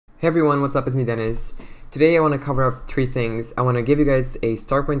Hey everyone, what's up? It's me, Dennis. Today I want to cover up three things. I want to give you guys a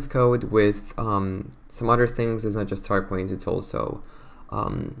star points code with some other things. It's not just star points, it's also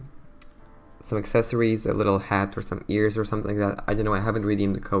some accessories, a little hat or some ears or something like that. I don't know, I haven't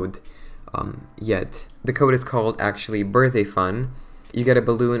redeemed the code yet. The code is called actually Birthday Fun. You get a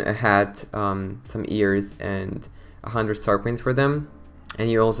balloon, a hat, some ears, and 100 star points for them. And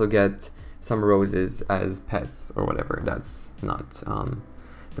you also get some roses as pets or whatever. That's not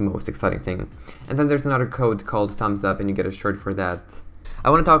the most exciting thing. And then there's another code called Thumbs Up, and you get a shirt for that. I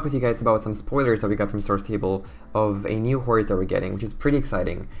want to talk with you guys about some spoilers that we got from Source Table of a new horse that we're getting, which is pretty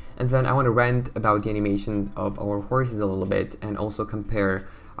exciting. And then I want to rant about the animations of our horses a little bit, and also compare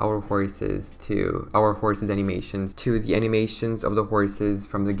our horses animations to the animations of the horses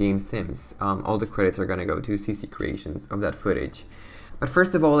from the game Sims. All the credits are gonna go to CC Creations of that footage. But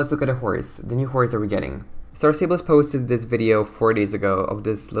first of all, let's look at the horse, the new horse that we're getting. Star Stables posted this video 4 days ago of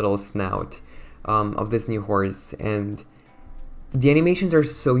this little snout of this new horse, and the animations are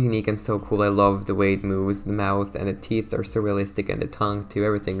so unique and so cool. I love the way it moves, the mouth and the teeth are so realistic, and the tongue too.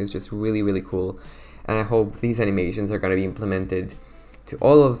 Everything is just really, really cool. And I hope these animations are going to be implemented to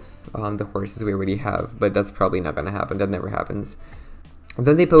all of the horses we already have, but that's probably not going to happen. That never happens. And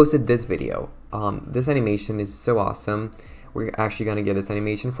then they posted this video. This animation is so awesome. We're actually going to get this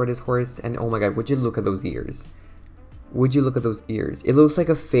animation for this horse, and oh my god, would you look at those ears? Would you look at those ears? It looks like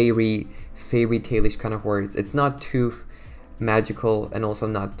a fairy tale-ish kind of horse. It's not too magical and also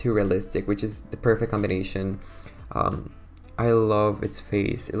not too realistic, which is the perfect combination. I love its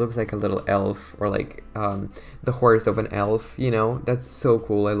face. It looks like a little elf, or like the horse of an elf, you know? That's so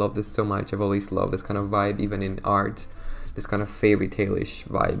cool. I love this so much. I've always loved this kind of vibe, even in art. This kind of fairy tale-ish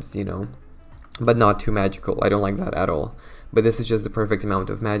vibes, you know? But not too magical. I don't like that at all. But this is just the perfect amount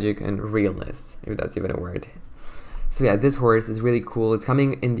of magic and realness, if that's even a word. So yeah, this horse is really cool. It's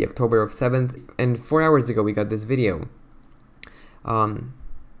coming in the October of 7th, and 4 hours ago we got this video.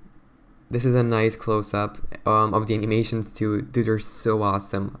 This is a nice close-up of the animations too. Dude, they're so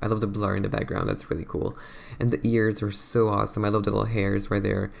awesome. I love the blur in the background, that's really cool. And the ears are so awesome. I love the little hairs right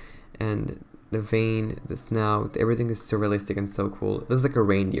there. And the vein, the snout, everything is so realistic and so cool. It looks like a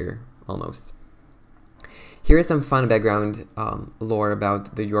reindeer, almost. Here is some fun background lore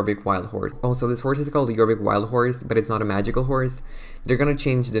about the Jorvik Wild Horse. Also, this horse is called the Jorvik Wild Horse, but it's not a magical horse. They're gonna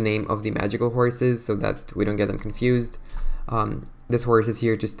change the name of the magical horses so that we don't get them confused. This horse is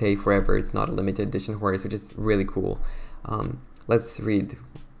here to stay forever. It's not a limited edition horse, which is really cool. Let's read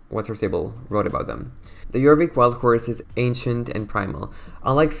what Source Table wrote about them. The Jorvik Wild Horse is ancient and primal.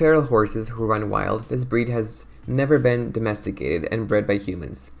 Unlike feral horses who run wild, this breed has never been domesticated and bred by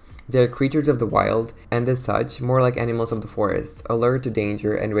humans. They are creatures of the wild, and as such, more like animals of the forest, alert to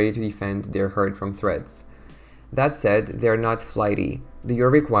danger and ready to defend their herd from threats. That said, they are not flighty. The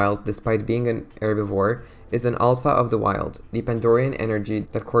Jorvik Wild, despite being an herbivore, is an alpha of the wild. The Pandorian energy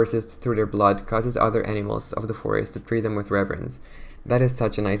that courses through their blood causes other animals of the forest to treat them with reverence. That is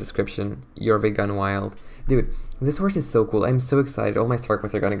such a nice description. Jorvik gone wild. Dude, this horse is so cool. I'm so excited. All my star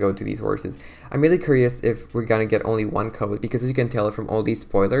points are gonna go to these horses. I'm really curious if we're gonna get only one code, because as you can tell from all these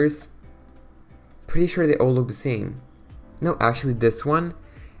spoilers, pretty sure they all look the same. No, actually this one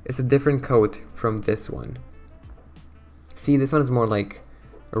is a different code from this one. See, this one is more like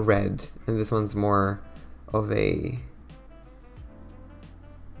a red, and this one's more of a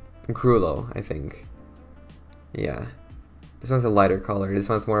Grulo, I think. Yeah. This one's a lighter color, this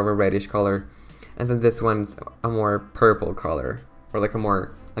one's more of a reddish color, and then this one's a more purple color, or like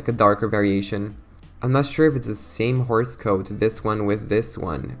a darker variation. I'm not sure if it's the same horse code, this one with this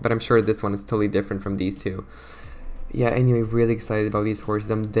one, but I'm sure this one is totally different from these two. Yeah, anyway, really excited about these horses.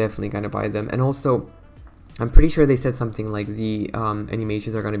 I'm definitely gonna buy them. And also, I'm pretty sure they said something like the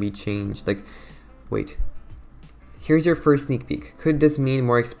animations are gonna be changed. Like, wait. Here's your first sneak peek. Could this mean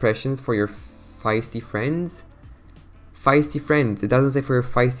more expressions for your feisty friends? Feisty friends. It doesn't say for your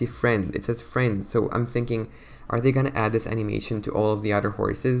feisty friend. It says friends. So I'm thinking, are they gonna add this animation to all of the other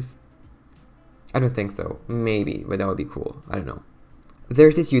horses? I don't think so. Maybe, but that would be cool. I don't know.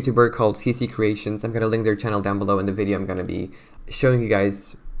 There's this YouTuber called CC Creations. I'm gonna link their channel down below in the video. I'm gonna be showing you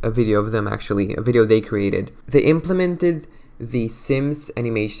guys a video of them, actually, a video they created. They implemented the Sims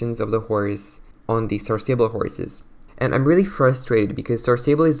animations of the horse on the Star Stable horses. And I'm really frustrated because Star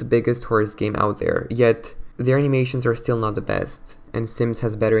Stable is the biggest horse game out there, yet their animations are still not the best. And Sims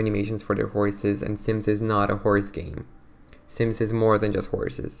has better animations for their horses, and Sims is not a horse game. Sims is more than just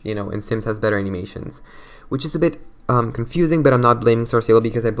horses, you know, and Sims has better animations, which is a bit confusing, but I'm not blaming Star Stable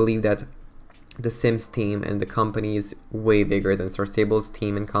because I believe that the Sims team and the company is way bigger than Star Stable's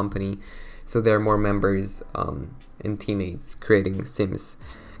team and company, so there are more members and teammates creating Sims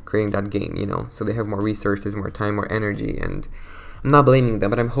creating that game, you know, so they have more resources, more time, more energy, and I'm not blaming them,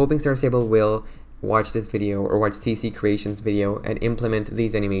 but I'm hoping Star Stable will watch this video or watch CC Creations video and implement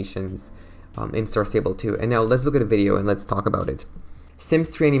these animations in Star Stable 2. And now let's look at a video and let's talk about it. Sims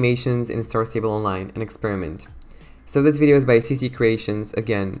 3 animations in Star Stable Online, an experiment. So this video is by CC Creations.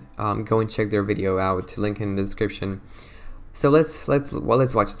 Again, go and check their video out, link in the description. So let's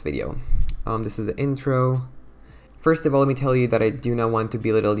watch this video. This is the intro. First of all, let me tell you that I do not want to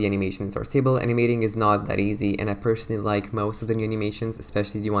belittle the animation in Star Stable. Animating is not that easy, and I personally like most of the new animations,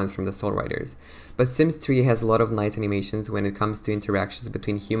 especially the ones from the Soul Riders. But Sims 3 has a lot of nice animations when it comes to interactions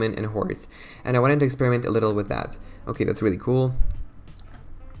between human and horse, and I wanted to experiment a little with that. Okay, that's really cool.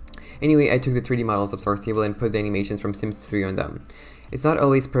 Anyway, I took the 3D models of Star Stable and put the animations from Sims 3 on them. It's not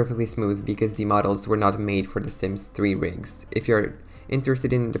always perfectly smooth because the models were not made for the Sims 3 rigs. If you're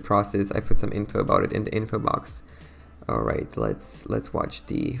interested in the process, I put some info about it in the info box. Alright, let's watch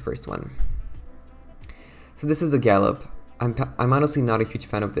the first one. So this is the gallop. I'm honestly not a huge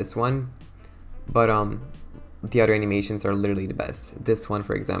fan of this one, but the other animations are literally the best. This one,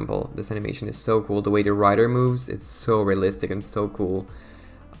 for example, this animation is so cool. The way the rider moves, it's so realistic and so cool.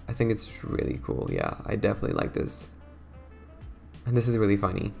 I think it's really cool. Yeah, I definitely like this. And this is really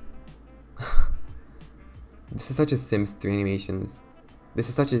funny. This is such a Sims 3 animations. This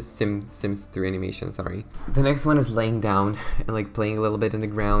is such a Sims 3 animation, sorry. The next one is laying down and like playing a little bit in the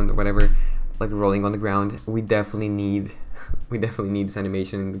ground or whatever, like rolling on the ground. We definitely need this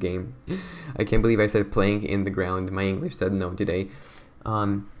animation in the game. I can't believe I said playing in the ground. My English said no today.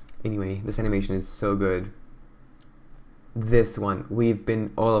 Anyway, this animation is so good. This one,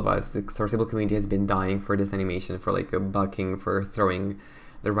 all of us, the Star Stable community has been dying for this animation, for like a bucking, for throwing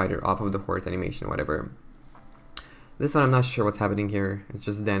the rider off of the horse animation, whatever. This one, I'm not sure what's happening here. It's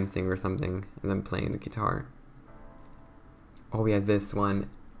just dancing or something, and then playing the guitar. Oh yeah, this one.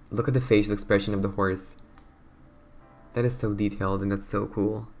 Look at the facial expression of the horse. That is so detailed, and that's so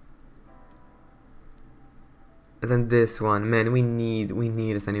cool. And then this one, man, we need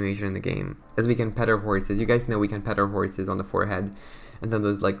this animation in the game, as we can pet our horses. You guys know we can pet our horses on the forehead, and then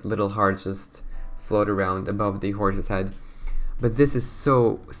those like little hearts just float around above the horse's head. But this is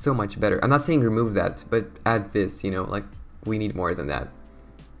so much better. I'm not saying remove that, but add this, you know, like, we need more than that.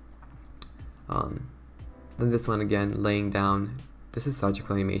 Then this one again, laying down. This is such a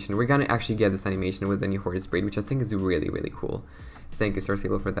cool animation. We're gonna actually get this animation with the new horse breed, which I think is really cool. Thank you, Star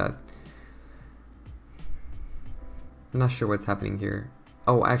Stable, for that. I'm not sure what's happening here.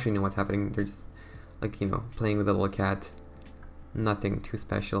 Oh, I actually know what's happening. They're just, like, you know, playing with a little cat. Nothing too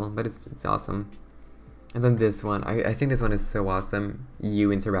special, but it's awesome. And then this one, I think this one is so awesome.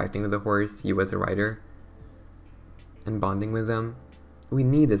 You interacting with the horse, you as a rider, and bonding with them. We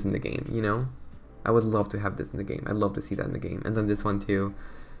need this in the game, you know? I would love to have this in the game. I'd love to see that in the game. And then this one too.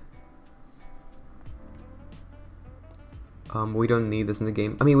 We don't need this in the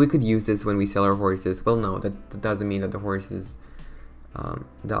game. I mean, we could use this when we sell our horses. Well, no, that doesn't mean that the horses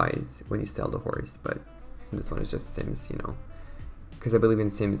dies when you sell the horse. But this one is just Sims, you know? Because I believe in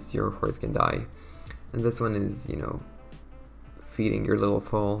Sims, your horse can die. And this one is, you know, feeding your little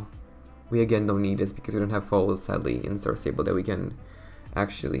foal. We again don't need this because we don't have foals, sadly, in Star Stable that we can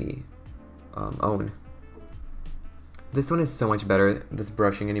actually own. This one is so much better, this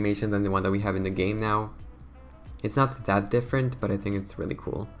brushing animation, than the one that we have in the game now. It's not that different, but I think it's really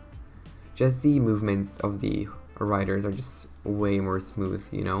cool. Just the movements of the riders are just way more smooth,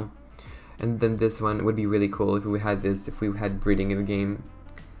 you know? And then this one would be really cool if we had this, if we had breeding in the game.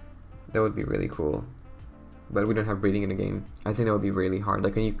 That would be really cool. But we don't have breeding in the game. I think that would be really hard.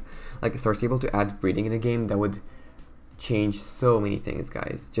 Like, like Star Stable to add breeding in the game, that would change so many things,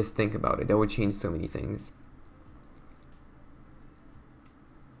 guys. Just think about it. That would change so many things.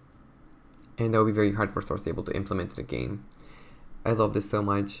 And that would be very hard for Star Stable to implement in the game. I love this so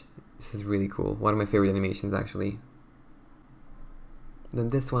much. This is really cool. One of my favorite animations, actually. Then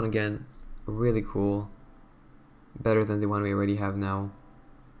this one again, really cool. Better than the one we already have now.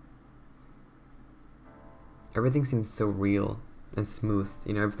 Everything seems so real and smooth,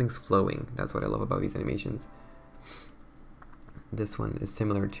 you know, everything's flowing. That's what I love about these animations. This one is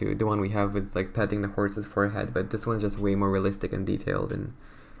similar to the one we have with like petting the horse's forehead, but this one is just way more realistic and detailed, and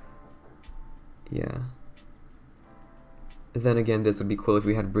yeah. Then again, this would be cool if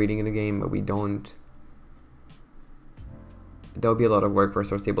we had breeding in the game, but we don't. That would be a lot of work for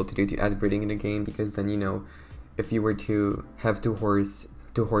Star Stable to do, to add breeding in the game, because then, you know, if you were to have two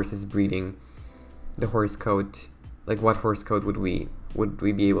horses breeding, the horse coat, like what horse coat would we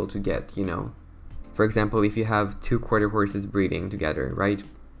be able to get, you know? For example, if you have two quarter horses breeding together, right?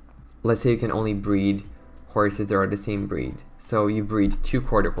 Let's say you can only breed horses that are the same breed. So you breed 2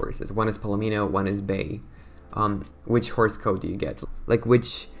 quarter horses. One is Palomino, one is Bay. Which horse coat do you get? Like,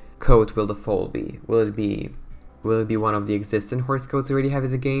 which coat will the foal be? Will it be one of the existing horse coats we already have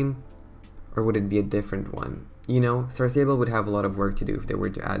in the game? Or would it be a different one? You know, Star Stable would have a lot of work to do if they were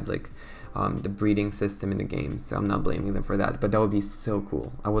to add like the breeding system in the game, so I'm not blaming them for that, but that would be so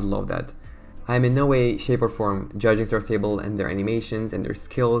cool. I would love that. I am in no way, shape or form judging Star Stable and their animations and their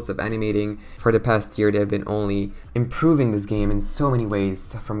skills of animating. For the past year, they've been only improving this game in so many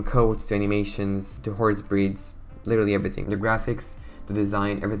ways, from coats to animations to horse breeds, literally everything. The graphics, the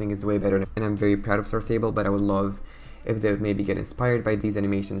design, everything is way better, and I'm very proud of Star Stable, but I would love if they would maybe get inspired by these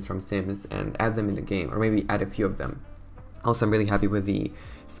animations from Sims and add them in the game, or maybe add a few of them. Also, I'm really happy with the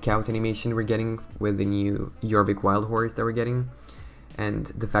scout animation we're getting with the new Jorvik Wild Horse that we're getting, and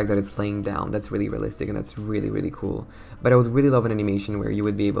the fact that it's laying down, that's really realistic and that's really, really cool. But I would really love an animation where you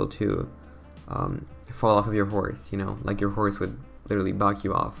would be able to fall off of your horse, you know, like your horse would literally buck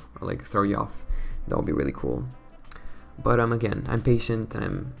you off or like throw you off. That would be really cool. But again, I'm patient,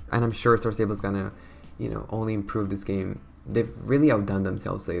 and I'm sure Star Stable is gonna, you know, only improve this game. They've really outdone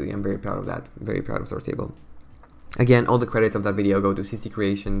themselves lately. I'm very proud of that. I'm very proud of Star Stable. Again, all the credits of that video go to CC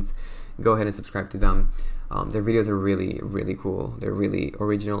Creations. Go ahead and subscribe to them. Their videos are really, really cool. They're really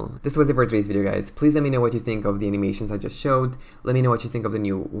original. This was it for today's video, guys. Please let me know what you think of the animations I just showed. Let me know what you think of the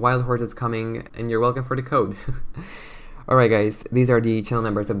new Wild Horses coming, and you're welcome for the code. Alright guys, these are the channel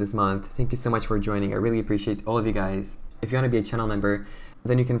members of this month. Thank you so much for joining. I really appreciate all of you guys. If you want to be a channel member,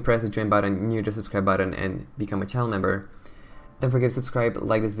 then you can press the join button near the subscribe button and become a channel member. Don't forget to subscribe,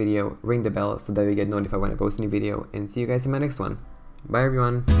 like this video, ring the bell so that you get notified when I post a new video, and see you guys in my next one. Bye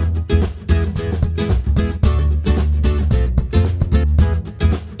everyone!